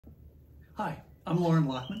Hi, I'm Loren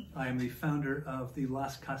Lockman. I am the founder of the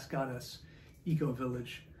Las Cascadas Eco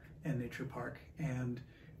Village and Nature Park, and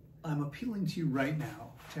I'm appealing to you right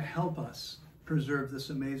now to help us preserve this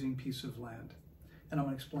amazing piece of land. And I'm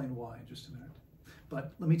going to explain why in just a minute.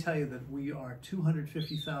 But let me tell you that we are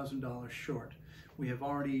 $250,000 short. We have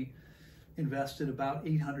already invested about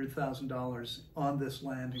 $800,000 on this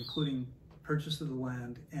land, including purchase of the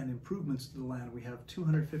land and improvements to the land. We have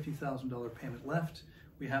 $250,000 payment left.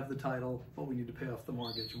 We have the title, but we need to pay off the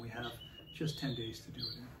mortgage, and we have just 10 days to do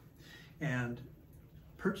it in. And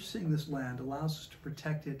purchasing this land allows us to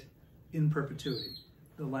protect it in perpetuity.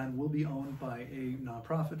 The land will be owned by a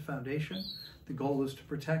nonprofit foundation. The goal is to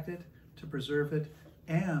protect it, to preserve it,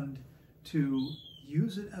 and to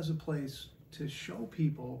use it as a place to show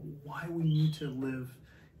people why we need to live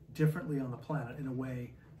differently on the planet in a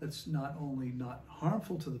way that's not only not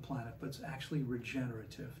harmful to the planet, but it's actually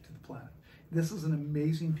regenerative to the planet. This is an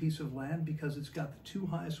amazing piece of land because it's got the 2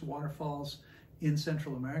 highest waterfalls in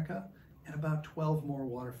Central America and about 12 more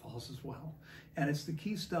waterfalls as well. And it's the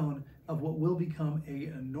keystone of what will become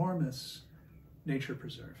an enormous nature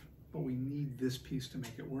preserve. But we need this piece to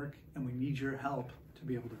make it work, and we need your help to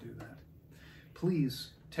be able to do that. Please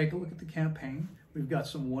take a look at the campaign. We've got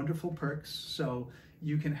some wonderful perks, so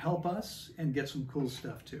you can help us and get some cool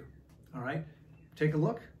stuff too. All right, take a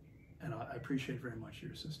look, and I appreciate very much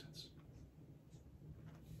your assistance.